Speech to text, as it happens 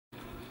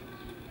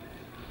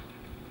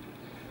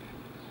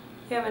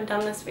You haven't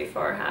done this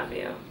before, have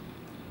you?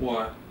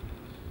 What?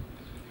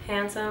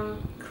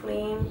 Handsome,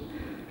 clean,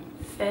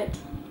 fit.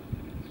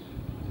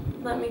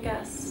 Let me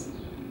guess.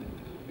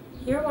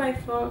 Your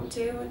wife won't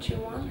do what you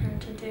want her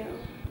to do.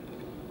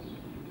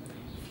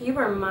 If you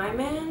were my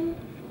man,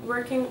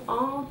 working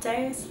all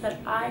day so that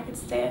I could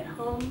stay at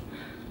home,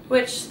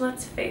 which,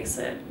 let's face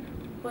it,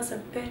 was a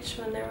bitch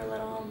when they were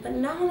little, but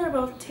now they're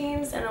both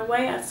teens and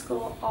away at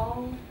school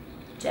all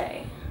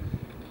day.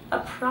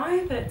 A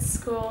private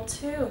school,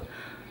 too.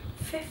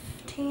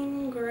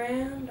 15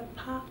 grand a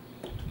pop.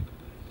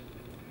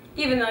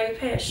 Even though you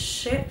pay a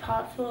shit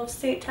pot full of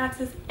state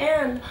taxes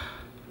and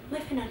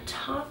live in a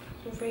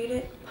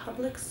top-rated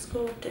public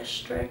school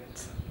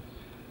district.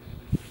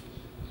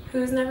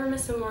 Who's never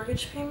missed a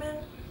mortgage payment?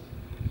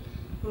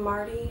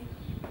 Marty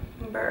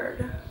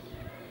Bird.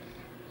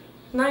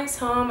 Nice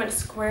home and a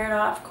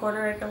squared-off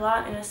quarter-acre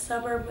lot in a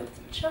suburb with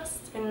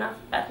just enough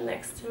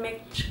ethnics to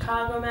make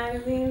Chicago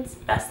Magazine's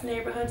best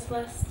neighborhoods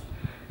list,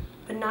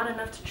 but not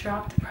enough to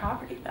drop the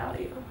property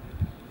value.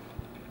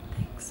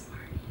 Thanks,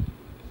 Marty.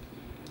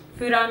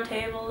 Food on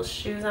tables,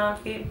 shoes on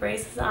feet,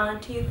 braces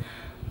on teeth.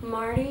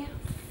 Marty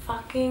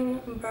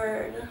fucking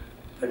Bird.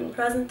 Putting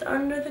presents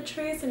under the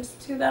tree since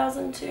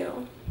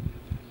 2002.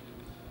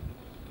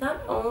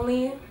 Not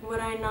only would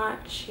I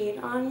not cheat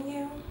on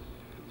you,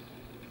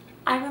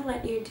 I would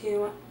let you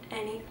do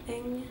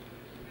anything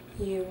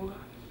you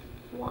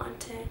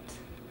wanted.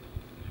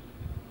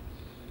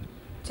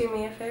 Do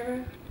me a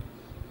favor.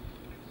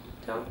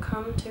 Don't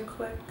come too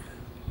quick.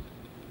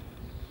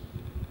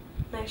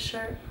 Nice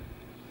shirt.